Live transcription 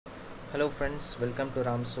Hello friends, welcome to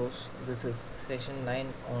RamSource. This is session 9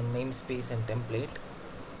 on namespace and template.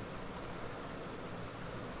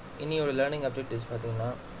 In your learning objectives,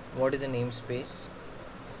 what is a namespace?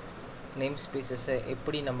 Namespaces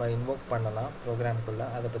எப்படி நம்ம invoke பண்ணலாம்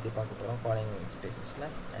ப்ரோக்ராம்க்குள்ள அதை பற்றி பார்க்க போகிறோம் calling namespacesல.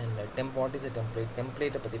 And what is a template?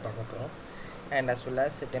 Template பற்றி பார்க்க போகிறோம். And as well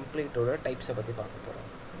as template ஓட types பற்றி பார்க்க போகிறோம்.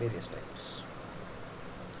 Various types.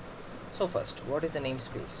 So first, what is a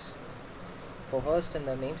namespace? For first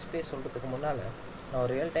இந்த namespace சொல்கிறதுக்கு முன்னால் நான்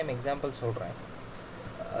ஒரு ரியல் டைம் எக்ஸாம்பிள் சொல்கிறேன்.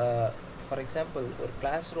 ஃபார் எக்ஸாம்பிள் ஒரு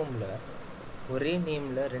கிளாஸ் ரூமில் ஒரே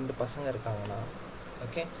நேமில் ரெண்டு பசங்க இருக்காங்கன்னா,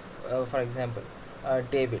 okay, for example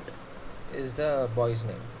David is the boys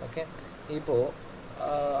name. Okay, இப்போது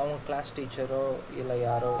அவங்க கிளாஸ் டீச்சரோ இல்லை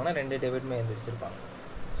யாரோ ஆனால் ரெண்டு டேவிட்மே எழுந்திரிச்சிருப்பாங்க.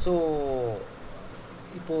 ஸோ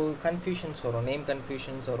இப்போது கன்ஃபியூஷன்ஸ் வரும், நேம்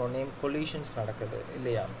கன்ஃபியூஷன்ஸ் வரும், நேம் கொலிஷன்ஸ் நடக்குது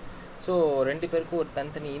இல்லையா? ஸோ ரெண்டு பேருக்கும் ஒரு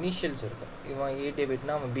தனித்தனி இனிஷியல்ஸ் இருக்கும். இவன் ஏ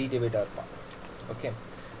டேவிட்னா அவன் பி டேவிட்டாக இருப்பான். ஓகே,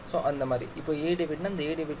 ஸோ அந்த மாதிரி இப்போ ஏ டேவிட்னா அந்த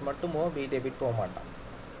ஏ டேவிட் மட்டும் பி டேவிட் போக மாட்டான்.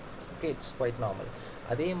 Okay, it's quite normal.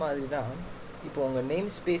 அதே மாதிரி தான் இப்போ உங்கள் நேம்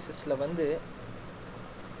ஸ்பேசஸில் வந்து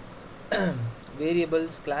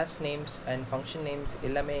variables, class names and function names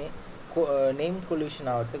எல்லாமே நேம் கொல்யூஷன்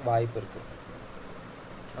ஆகிறதுக்கு வாய்ப்பு இருக்குது.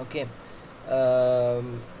 ஓகே,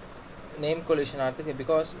 நேம் கொல்யூஷன் ஆகிறதுக்கு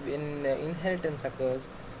பிகாஸ் இன்ஹெரிட்டன்ஸ் அக்கர்ஸ்.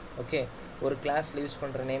 ஓகே, ஒரு கிளாஸில் யூஸ்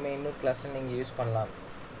பண்ணுற நேமை இன்னொரு கிளாஸில் நீங்கள் யூஸ் பண்ணலாம்.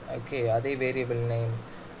 ஓகே, அதே variable name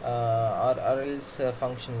or else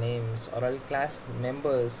function names or else class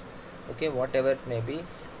members, okay, whatever it may be,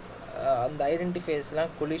 அந்த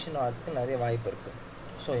ஐடென்டிஃபைஸ்லாம் கொலிஷன் ஆகிறதுக்கு நிறைய வாய்ப்பு இருக்குது.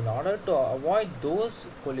 So in order to avoid those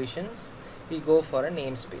collisions we go for a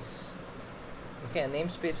namespace. Okay,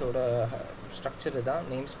 நேம்ஸ்பேஸோட structure தான்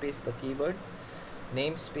namespace த keyword,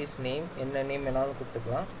 namespace name என்ன name வேணாலும்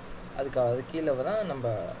கொடுத்துக்கலாம். அது கீழே தான் நம்ம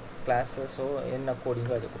கிளாஸஸோ என்ன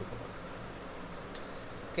கோடிங்கோ அதை கொடுக்கணும்.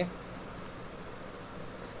 ஓகே,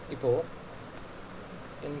 இப்போது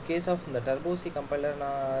இன் கேஸ் ஆஃப் இந்த டர்போசி கம்பைலர்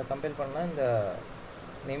நான் கம்பைல் பண்ணால் இந்த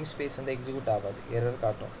நேம் ஸ்பேஸ் வந்து எக்ஸிக்யூட் ஆகாது, எரர்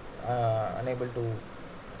காட்டும், unable to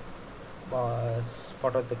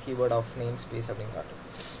spot out the keyword of namespace அப்படின்னு காட்டும்.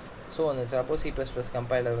 ஸோ அந்த டர்போசி ++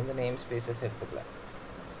 கம்பைலர் வந்து நேம் ஸ்பேஸஸ் எடுத்துக்கல.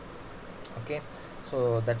 Okay, so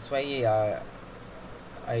that's why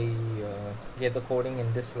I gave the coding in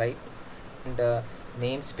this slide. And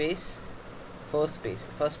namespace,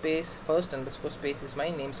 first underscore space is my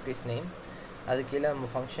namespace name. அது கீழே நம்ம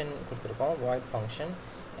function கொடுத்துருக்கோம், void function.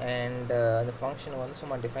 And அந்த ஃபங்க்ஷனை வந்து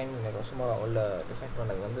சும்மா டிஃபைன் பண்ணியிருக்கோம், சும்மா உள்ள டிஃபைன்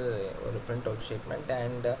பண்ணது வந்து ஒரு print out statement.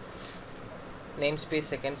 And namespace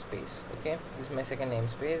second space. Okay, this is my second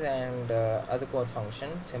namespace. And அதுக்கு ஒரு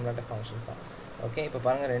ஃபங்க்ஷன், சிமிலர் ஃபங்க்ஷன்ஸ் தான். ஓகே, இப்போ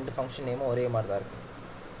பாருங்கள் ரெண்டு ஃபங்க்ஷன் நேமும் ஒரே மாதிரி தான் இருக்குது.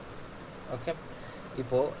 ஓகே,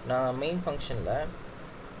 இப்போது நான் மெயின் ஃபங்க்ஷனில்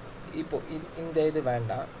இப்போது இந்த இது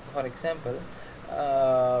வேண்டாம். ஃபார் எக்ஸாம்பிள்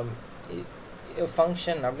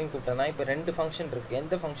ஃபங்க்ஷன் அப்படின்னு கூப்பிட்டேன்னா இப்போ ரெண்டு ஃபங்க்ஷன் இருக்குது,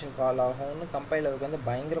 எந்த ஃபங்க்ஷன் கால் ஆகும்னு கம்பைலருக்கு வந்து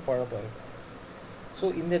பயங்கர குழப்பம் இருக்கும். ஸோ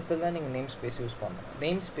இந்த இடத்துல தான் நீங்கள் நேம் ஸ்பேஸ் யூஸ் பண்ணணும்.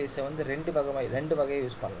 நேம் ஸ்பேஸை வந்து ரெண்டு வகையை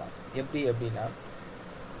யூஸ் பண்ணலாம். அப்படின்னா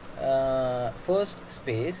first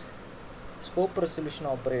space scope resolution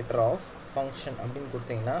operator of function அப்படின்னு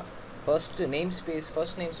கொடுத்தீங்கன்னா ஃபர்ஸ்ட் நேம்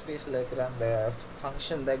ஸ்பேஸில் இருக்கிற அந்த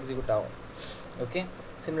ஃபங்க்ஷன் தான் எக்ஸிக்யூட் ஆகும். ஓகே,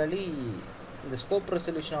 சிமிலர்லி இந்த ஸ்கோப்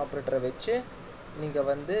ரெசல்யூஷன் ஆப்ரேட்டரை வச்சு நீங்கள்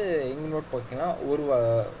வந்து இன்க்ளூட் போய்க்கலாம்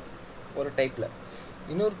ஒரு டைப்பில்.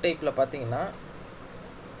 இன்னொரு டைப்பில் பார்த்தீங்கன்னா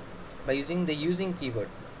by using the using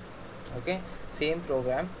keyword. Okay, same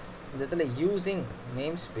program இந்த இடத்துல using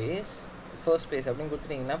name space first space அப்படின்னு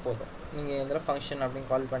கொடுத்துட்டிங்கன்னா போதும். நீங்கள் இந்த ஃபங்க்ஷன்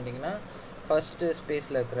அப்படின்னு கால் பண்ணிட்டீங்கன்னா ஃபர்ஸ்ட்டு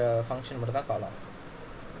ஸ்பேஸில் இருக்கிற ஃபங்க்ஷன் மட்டும் தான் கால் ஆகும்.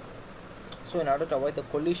 So in order to avoid the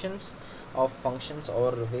collisions of functions or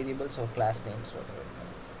variables or class names, whatever.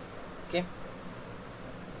 Okay,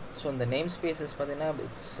 so in the namespaces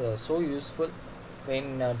it's so useful when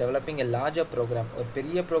developing a larger program. ஒரு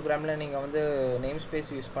பெரிய ப்ரோக்ராமில் நீங்கள் வந்து namespace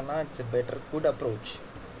யூஸ் பண்ணால் it's a better good approach,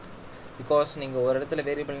 because நீங்கள் ஒரு இடத்துல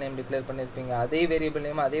variable name declare பண்ணியிருப்பீங்க, அதே வேரியபிள்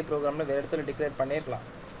நேம் அதே ப்ரோக்ராமில் வேறு இடத்துல டிக்ளேர் பண்ணியிருக்கலாம்,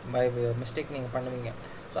 பை மிஸ்டேக் நீங்கள் பண்ணுவீங்க.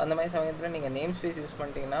 ஸோ அந்த மாதிரி சமயத்தில் நீங்கள் நேம் ஸ்பேஸ் யூஸ்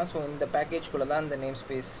பண்ணிட்டீங்கன்னா ஸோ இந்த பேக்கேஜ்குள்ளே தான் இந்த நேம்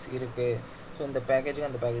ஸ்பேஸ் இருக்குது, ஸோ இந்த பேக்கேஜுக்கு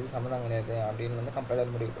அந்த பேக்கேஜ் சம்மந்தம் கிடையாது அப்படின்னு வந்து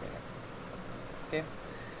கம்பைலர் முடிவு பண்ணுங்க. Okay,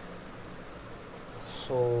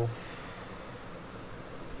 so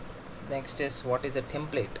next is what is a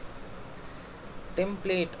template.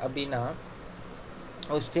 Template அப்படின்னா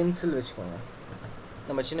ஒரு ஸ்டென்சில் வச்சுக்கோங்க.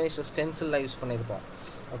 நம்ம சின்ன வயசில் ஸ்டென்சில்லாம் யூஸ் பண்ணியிருப்போம்.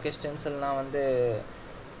 ஓகே, ஸ்டென்சில்னால் வந்து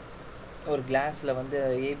ஒரு கிளாஸில் வந்து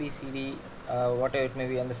ABCD what ever it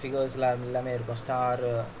maybe அந்த ஃபிகர்ஸ்லாம் எல்லாமே இருக்கும், ஸ்டார்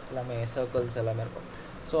எல்லாமே, சர்க்கிள்ஸ் எல்லாமே இருக்கும்.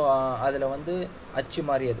 ஸோ அதில் வந்து அச்சு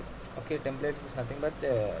மாதிரி அது. Okay, templates is nothing but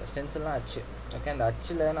ஸ்டென்சில்னால் அச்சு. ஓகே, அந்த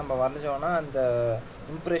அச்சில் நம்ம வரைஞ்சோன்னா அந்த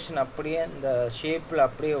இம்ப்ரெஷன் அப்படியே இந்த ஷேப்பில்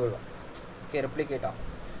அப்படியே விடும். ஓகே ரெப்ளிகேட் ஆகும்.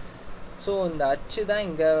 ஸோ இந்த அச்சு தான்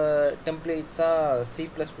இங்கே டெம்ப்ளேட்ஸாக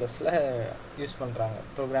C++ல யூஸ் பண்ணுறாங்க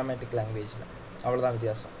ப்ரோக்ராமேட்டிக் லாங்குவேஜில், அவ்வளோதான்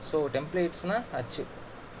வித்தியாசம். ஸோ டெம்ப்ளேட்ஸ்னால் அச்சு.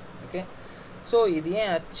 ஓகே, ஸோ இது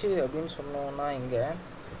ஏன் அச்சு அப்படின்னு சொன்னோன்னா, இங்கே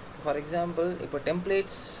ஃபார் எக்ஸாம்பிள் இப்போ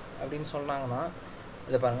டெம்ப்ளேட்ஸ் அப்படின்னு சொன்னாங்கன்னா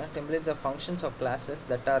இதை பாருங்கள், templates of functions of classes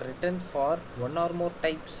that R return for one R more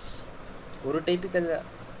types. ஒரு டைப்புக்கு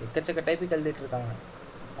எக்கச்சக்க டைப்புக்கு எழுதிட்டு இருக்காங்க,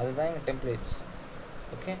 அதுதான் எங்கள் டெம்ப்ளேட்ஸ்.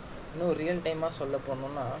 ஓகே, இன்னும் ரியல் டைமாக சொல்ல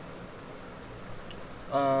போனோன்னா,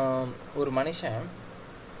 ஒரு மனுஷன்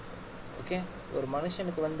ஓகே ஒரு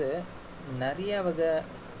மனுஷனுக்கு வந்து நிறைய வகை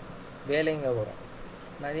வேலைங்க வரும்,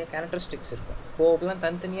 நிறைய கேரக்டரிஸ்டிக்ஸ் இருக்கும். கோவப்பெலாம்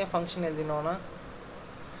தனித்தனியாக function எழுதினோன்னா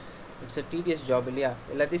it's a TDS job இல்லையா?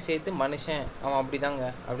 எல்லாத்தையும் சேர்த்து மனுஷன் அவன் அப்படி தாங்க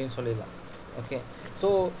அப்படின்னு சொல்லிடலாம். ஓகே, ஸோ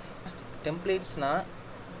டெம்ப்ளேட்ஸ்னால்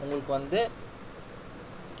உங்களுக்கு வந்து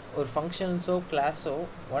ஒரு ஃபங்க்ஷன்ஸோ கிளாஸோ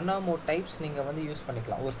ஒன் ஆர் மோர் டைப்ஸ் நீங்கள் வந்து யூஸ்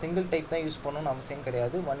பண்ணிக்கலாம். ஒரு சிங்கிள் டைப் தான் யூஸ் பண்ணணும்னு அவசியம்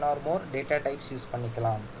கிடையாது, ஒன் ஆர் மோர் டேட்டா டைப்ஸ் யூஸ்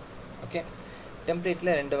பண்ணிக்கலாம். ஓகே,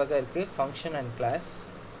 டெம்ப்ளேட்டில் 2 வகை இருக்குது, function and class.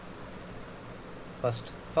 First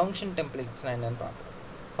function டெம்ப்ளேட்ஸ்னால் என்னென்னு பார்ப்போம்.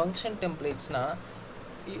 ஃபங்க்ஷன் டெம்ப்ளேட்ஸ்னால்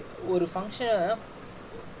ஒரு ஃபங்க்ஷனை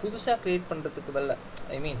புதுசாக க்ரியேட் பண்ணுறதுக்கு பதில்,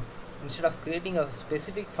 ஐ மீன் instead of creating a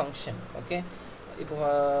specific function. Okay,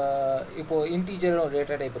 இப்போது இன்டீஜர் ஒரு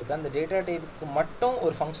டேட்டா டைப் இருக்குது, அந்த டேட்டா டைப்புக்கு மட்டும்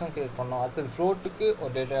ஒரு ஃபங்க்ஷன் க்ரியேட் பண்ணோம். அடுத்தது ஃப்ளோட்டுக்கு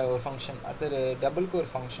ஒரு ஃபங்க்ஷன், அடுத்தது டபுளுக்கு ஒரு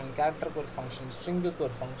ஃபங்க்ஷன், கேரக்டருக்கு ஒரு ஃபங்க்ஷன், ஸ்ட்ரிங்குக்கு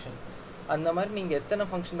ஒரு ஃபங்க்ஷன், அந்த மாதிரி நீங்கள் எத்தனை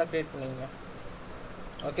ஃபங்க்ஷன் தான் க்ரியேட் பண்ணுவீங்க?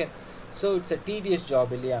 Okay, so it's a TDS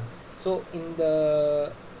job இல்லையா? ஸோ இந்த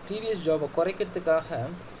டிடிஎஸ் ஜாபை குறைக்கிறதுக்காக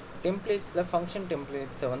டெம்ப்ளேட்ஸில் ஃபங்க்ஷன்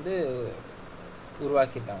டெம்ப்ளேட்ஸை வந்து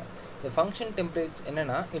உருவாக்கிட்டாங்க. இந்த ஃபங்க்ஷன் டெம்ப்ளேட்ஸ்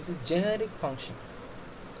என்னென்னா, இட்ஸ் ஜெனரிக் ஃபங்க்ஷன்.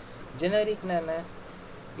 ஜெனரிக்னா என்ன?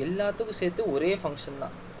 எல்லாத்துக்கும் சேர்த்து ஒரே ஃபங்க்ஷன்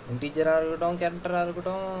தான். இன்டீஜராக இருக்கட்டும், கேரக்டராக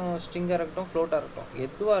இருக்கட்டும், ஸ்ட்ரிங்காக இருக்கட்டும், ஃப்ளோட்டாக இருக்கட்டும்,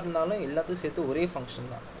 எதுவாக இருந்தாலும் எல்லாத்துக்கும் சேர்த்து ஒரே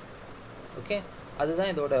ஃபங்க்ஷன் தான். ஓகே,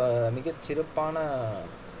 அதுதான் இதோட மிகச்சிறப்பான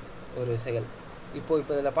ஒரு செயல். இப்போ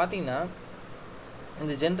இதில் பார்த்தீங்கன்னா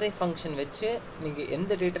இந்த ஜென்ரேட் ஃபங்க்ஷன் வச்சு நீங்கள்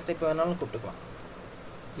எந்த டேட்டா டைப் வேணாலும் கூப்பிட்டுக்கலாம்,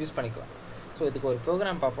 யூஸ் பண்ணிக்கலாம். ஸோ இதுக்கு ஒரு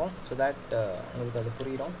ப்ரோக்ராம் பார்ப்போம், ஸோ தட் உங்களுக்கு அது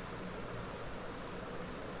புரியும்.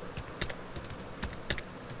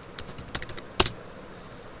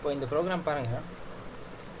 இப்போ இந்த ப்ரோக்ராம் பாருங்கள்,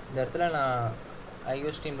 இந்த இடத்துல நான்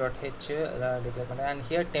iostream.h அதான் டிக்ளேர் பண்ணேன். And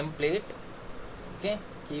here template, okay,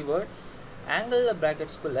 keyword, angle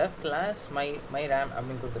ப்ராக்கெட்ஸ்குள்ளே class my RAM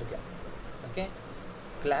அப்படின்னு கொடுத்துருக்கேன். ஓகே,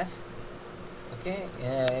 கிளாஸ், ஓகே,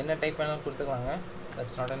 என்ன டைப் வேணாலும் கொடுத்துக்கலாங்க,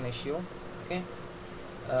 that's not an issue. Okay,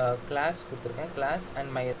 class கொடுத்துருக்கேன், class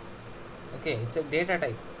and my, okay, it's a data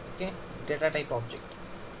type. Okay, data type object.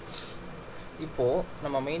 இப்போது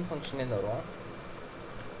நம்ம main ஃபங்க்ஷன்லேருந்து வரும்.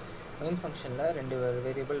 Main ஃபங்க்ஷனில் 2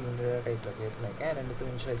 variable 2 data டைப்பில் க்ரியேட் பண்ணியிருக்கேன்,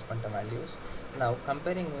 2த்துக்கும் இனிஷியலைஸ் பண்ணிட்ட வேல்யூஸ். நான்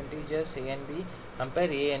comparing integers A and B,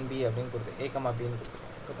 compare A and B அப்படின்னு கொடுத்து A, Bன்னு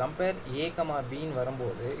கொடுத்துருக்கேன். இப்போ கம்பேர் A, Bன்னு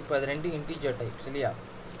வரும்போது இப்போ அது 2 இன்டீஜர் டைப்ஸ் இல்லையா?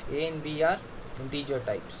 A and B R integer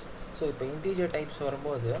types. So இப்போ இன்டீஜர் டைப்ஸ்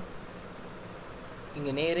வரும்போது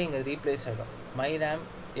இங்கே நேரே இங்கே ரீப்ளேஸ் ஆகிடும். மைரேம்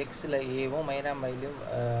எக்ஸில் ஏவும் மைரேம்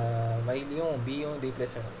வைலையும் பியும்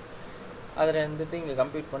ரீப்ளேஸ் ஆகிடும். அதை 2த்தையும் இங்கே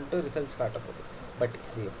கம்ப்யூட் பண்ணிட்டு ரிசல்ட்ஸ் காட்ட போகுது. பட்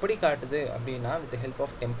இது எப்படி காட்டுது அப்படின்னா with help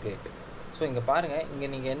of template. So இங்கே பாருங்கள், இங்கே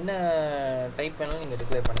நீங்கள் என்ன டைப் வேணாலும் நீங்கள்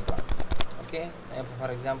டிக்ளேர் பண்ணிக்கலாம். ஓகே, இப்போ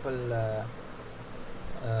for example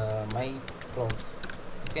my Broek,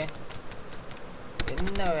 okay,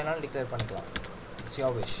 என்ன வேணாலும் டிக்ளேர் பண்ணிக்கலாம், it's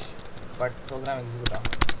your wish. But program execute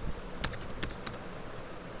ஆகும்.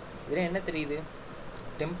 இதில் என்ன தெரியுது?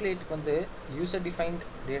 டெம்ப்ளேட்டுக்கு வந்து யூசர் டிஃபைன்ட்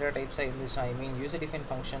டேட்டா டைப்ஸாக இருந்துச்சுன்னா, ஐ மீன் யூசர் டிஃபைன்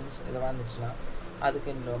ஃபங்க்ஷன்ஸ் இதெல்லாம் இருந்துச்சுன்னா, அதுக்கு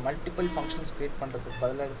இந்த மல்டிபிள் ஃபங்க்ஷன்ஸ் க்ரியேட் பண்ணுறதுக்கு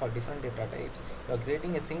பதிலாக for different data types you are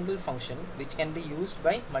creating a single function which can be used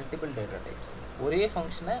by multiple data types. ஒரே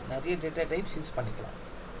ஃபங்க்ஷனை நிறைய டேட்டா டைப்ஸ் யூஸ் பண்ணிக்கலாம்.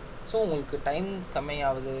 ஸோ உங்களுக்கு டைம்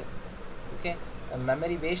கம்மியாகுது, ஓகே,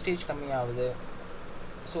 மெமரி வேஸ்டேஜ் கம்மியாகுது.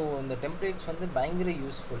 ஸோ இந்த டெம்ப்ளேட்ஸ் வந்து பயங்கர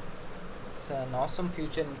useful. It's an awesome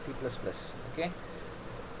future in C++. Okay,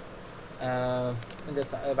 இந்த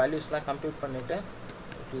வேல்யூஸ்லாம் கம்ப்யூட் பண்ணிவிட்டு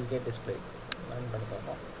it will get display. Run பண்ணி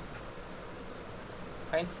பார்ப்போம்.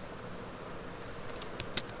 Fine.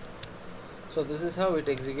 So this is how it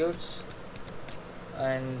executes.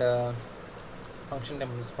 And function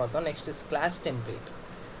templates பார்த்தோம். Next is class template.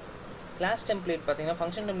 Class template பார்த்தீங்கன்னா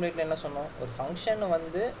function டெம்ப்ளேட்டில் என்ன சொன்னோம்? ஒரு ஃபங்க்ஷனை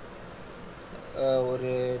வந்து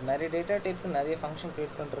ஒரு நிறைய டேட்டா டைப்புக்கு நிறைய ஃபங்க்ஷன்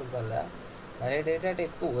க்ரியேட் பண்ணுறதுல நிறைய டேட்டா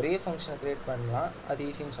டைப்புக்கு ஒரே ஃபங்க்ஷனை க்ரியேட் பண்ணலாம், அது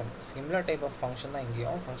ஈஸின்னு சொன்னோம். சிமிலர் டைப் ஆஃப் ஃபங்க்ஷன் தான்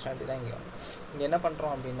இங்கேயும், ஃபங்க்ஷனாலிட்டி தான் இங்கேயும். இங்கே என்ன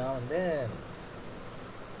பண்ணுறோம் அப்படின்னா வந்து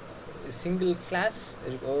சிங்கிள் கிளாஸ்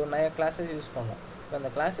இருக்கு, நிறைய கிளாஸஸ் யூஸ் பண்ணோம். இப்போ அந்த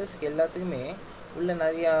கிளாஸஸ்க்கு எல்லாத்துக்குமே உள்ள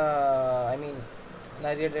நிறையா ஐ மீன்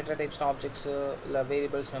நிறைய டேட்டா டைப்ஸ் ஆப்ஜெக்ட்ஸ் இல்லை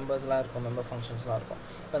வேரியபிள்ஸ் மெம்பர்ஸ்லாம் இருக்கும், மெம்பர் ஃபங்க்ஷன்ஸ்லாம் இருக்கும்.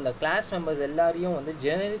 இப்போ இந்த கிளாஸ் மெம்பர்ஸ் எல்லாரையும் வந்து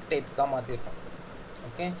ஜெனரிக் டைப்புக்காக மாற்றிருக்கோம்.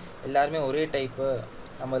 ஓகே, எல்லாருமே ஒரே டைப்பு,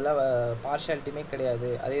 நம்ம எல்லாம் பார்ஷியாலிட்டியுமே கிடையாது.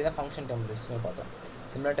 அதே தான் ஃபங்க்ஷன் டெம்ப்ளேட்ஸ்னு பார்த்தோம்.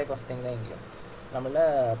 சிமிலர் டைப் ஆஃப் திங் தான் இங்கேயும். நம்மள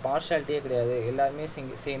பார்ஷியாலிட்டியே கிடையாது, எல்லாருமே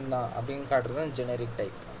சேம் தான் அப்படின்னு காட்டுறது தான் ஜெனரிக்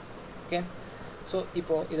டைப். ஓகே, ஸோ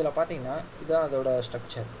இப்போது இதில் பார்த்தீங்கன்னா இதுதான் அதோட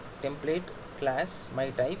structure. Template, class, my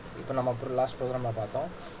type. இப்போ நம்ம அப்புறம் லாஸ்ட் ப்ரோக்ராமில் பார்த்தோம்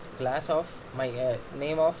class of my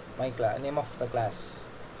name of my name of the class.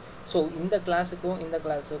 So இந்த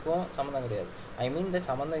கிளாஸுக்கும் சம்மந்தம் கிடையாது. ஐ மீன் இந்த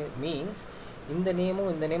சம்மந்தம் மீன்ஸ் இந்த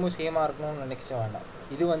நேமும் சேமாக இருக்கணும்னு நினைக்க வேண்டாம்.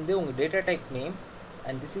 இது வந்து உங்கள் data type name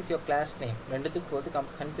and this is your class name. ரெண்டுத்துக்கு போது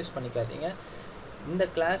கன்ஃபியூஸ் பண்ணிக்காதீங்க. இந்த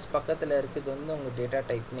கிளாஸ் பக்கத்தில் இருக்கிறது வந்து உங்கள் டேட்டா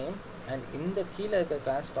டைப் நேம் அண்ட் இந்த கீழே இருக்கிற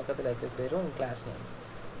கிளாஸ் பக்கத்தில் இருக்கிற பேரும் உங்கள் class name.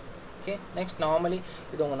 Okay, next normally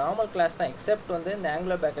இது உங்கள் நார்மல் கிளாஸ் தான், எக்ஸப்ட் வந்து இந்த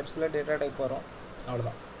ஆங்குலர் பேக்கெட்ஸ்குள்ளே டேட்டா டைப் வரும்,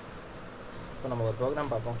 அவ்வளோதான். இப்போ நம்ம ஒரு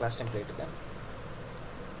ப்ரோக்ராம் பார்ப்போம் கிளாஸ் டெம்ப்ளேட்டுக்கு.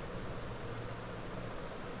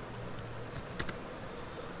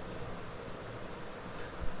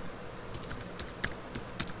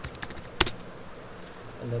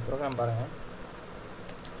 இந்த ப்ரோக்ராம் பாருங்கள்.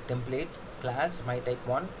 டெம்ப்ளேட், கிளாஸ், மை டைப்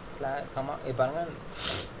 1, இது பாருங்கள்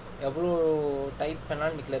எவ்வளோ டைப்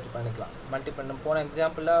வேணாலும் டிக்ளேர் பண்ணிக்கலாம். மல்டி பண்ண போன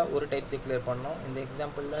எக்ஸாம்பிளில் ஒரு டைப் டிக்ளேர் பண்ணோம், இந்த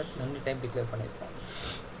எக்ஸாம்பிளில் 2 டைப் டிக்ளேர் பண்ணியிருக்கோம்.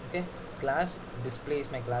 Okay, class display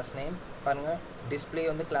is my class name. பாருங்கள், டிஸ்பிளே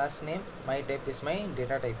வந்து class name, my type is my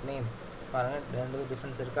data type name. பாருங்கள் ரெண்டு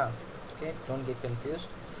டிஃப்ரென்ஸ் இருக்கா? Okay, don't get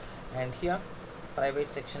confused. And here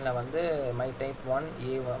private செக்ஷனில் வந்து my type 1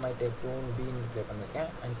 A, my type 2 pin declare பண்ணியிருக்கேன்.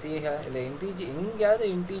 And see here இல்லை எங்கேயாவது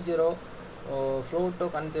இன்டீஜரோ ஃப்ளோட்டோ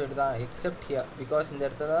கன்சிடர் தான் எக்ஸப்ட் ஹியர், பிகாஸ் இந்த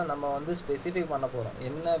இடத்துல தான் நம்ம வந்து ஸ்பெசிஃபை பண்ண போகிறோம்,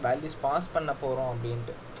 என்ன வேல்யூஸ் பாஸ் பண்ண போகிறோம்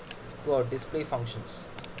அப்படின்ட்டு to our display functions.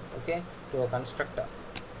 Okay, to our constructor.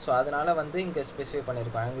 So அதனால் வந்து இங்கே ஸ்பெசிஃபை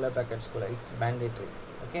பண்ணியிருக்கோம் angular ப்ராக்கெட்ஸ்குள்ளே. It's mandatory.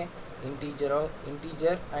 Okay,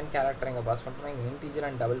 integer and character இங்கே பாஸ் பண்ணுறோம், இங்கே இன்டீஜர்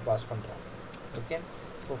அண்ட் டபுள் பாஸ் பண்ணுறோம். Okay,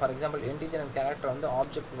 so for example integer and character வந்து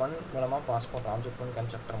ஆப்ஜெக்ட் 1 மூலமாக பாஸ் பண்ணுறோம், ஆப்ஜெக்ட் 1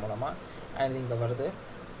 கன்ஸ்ட்ரக்டர் மூலமாக. அண்ட் இங்கே வருது.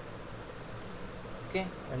 ஓகே,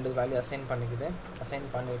 2 வேல்யூ அசைன் பண்ணிவிட்டு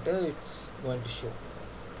it's going to show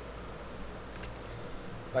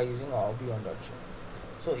by using obv1.show.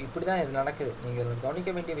 So இப்படி தான் இது நடக்குது. நீங்கள் கவனிக்க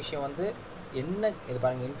வேண்டிய விஷயம் வந்து என்ன, இது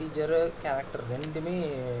பாருங்கள், இன்டீஜரு கேரக்டர் ரெண்டுமே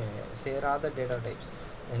சேராத டேட்டா டைப்ஸ்.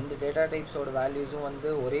 2 டேட்டா டைப்ஸோட வேல்யூஸும் வந்து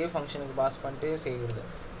ஒரே ஃபங்க்ஷனுக்கு பாஸ் பண்ணிட்டு செய்கிறது.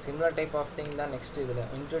 சிமிலர் டைப் ஆஃப் திங் தான் நெக்ஸ்ட் இதில்.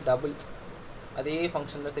 இன்ட்டு டபுள் அதே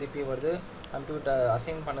ஃபங்க்ஷன் தான் திருப்பி வருது, கம்ப்யூட்டர்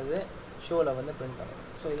அசைன் பண்ணுது, ஷோவில் வந்து பிரிண்ட் பண்ணுது.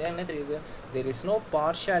 ஸோ இதில் என்ன தெரியுது? There is no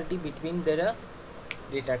partiality between the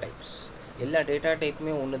data types. எல்லா டேட்டா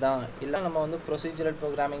டைப்புமே ஒன்று தான். இல்லை நம்ம வந்து ப்ரொசீஜரல்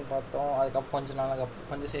ப்ரோக்ராமிங் பார்த்தோம், அதுக்கப்புறம்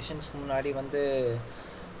கொஞ்சம் செஷன்ஸ்க்கு முன்னாடி வந்து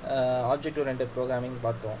ஆப்ஜெக்ட் ஓரியன்டட் ப்ரோக்ராமிங்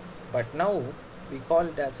பார்த்தோம். But now we call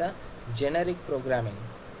it as a generic programming.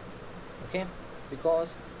 Okay,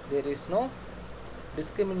 because there is no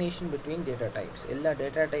discrimination between data types. எல்லா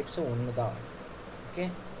டேட்டா டைப்ஸும் ஒன்று தான். ஓகே,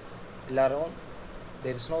 எல்லோரும்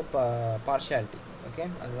there is no partiality. Okay,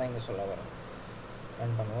 அதுதான் இங்கே சொல்ல வரோம்.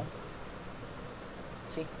 ரன் பண்ணுவோம்.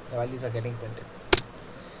 see, the values are getting printed.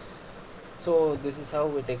 So this is how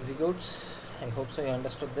it executes. I hope so you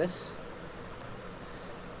understood this.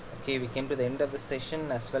 Okay, we came to the end of the session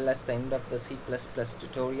as well as the end of the C++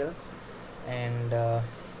 tutorial. And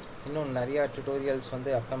இன்னும் நிறையா tutorials வந்து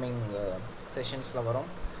upcoming செஷன்ஸில் வரும்.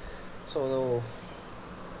 So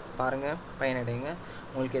பாருங்கள், பயனடைங்க.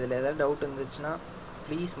 உங்களுக்கு இதில் ஏதாவது doubt இருந்துச்சுன்னா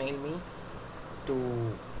please mail me to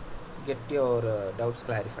get your doubts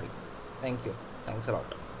clarified. Thank you. Thanks a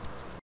lot.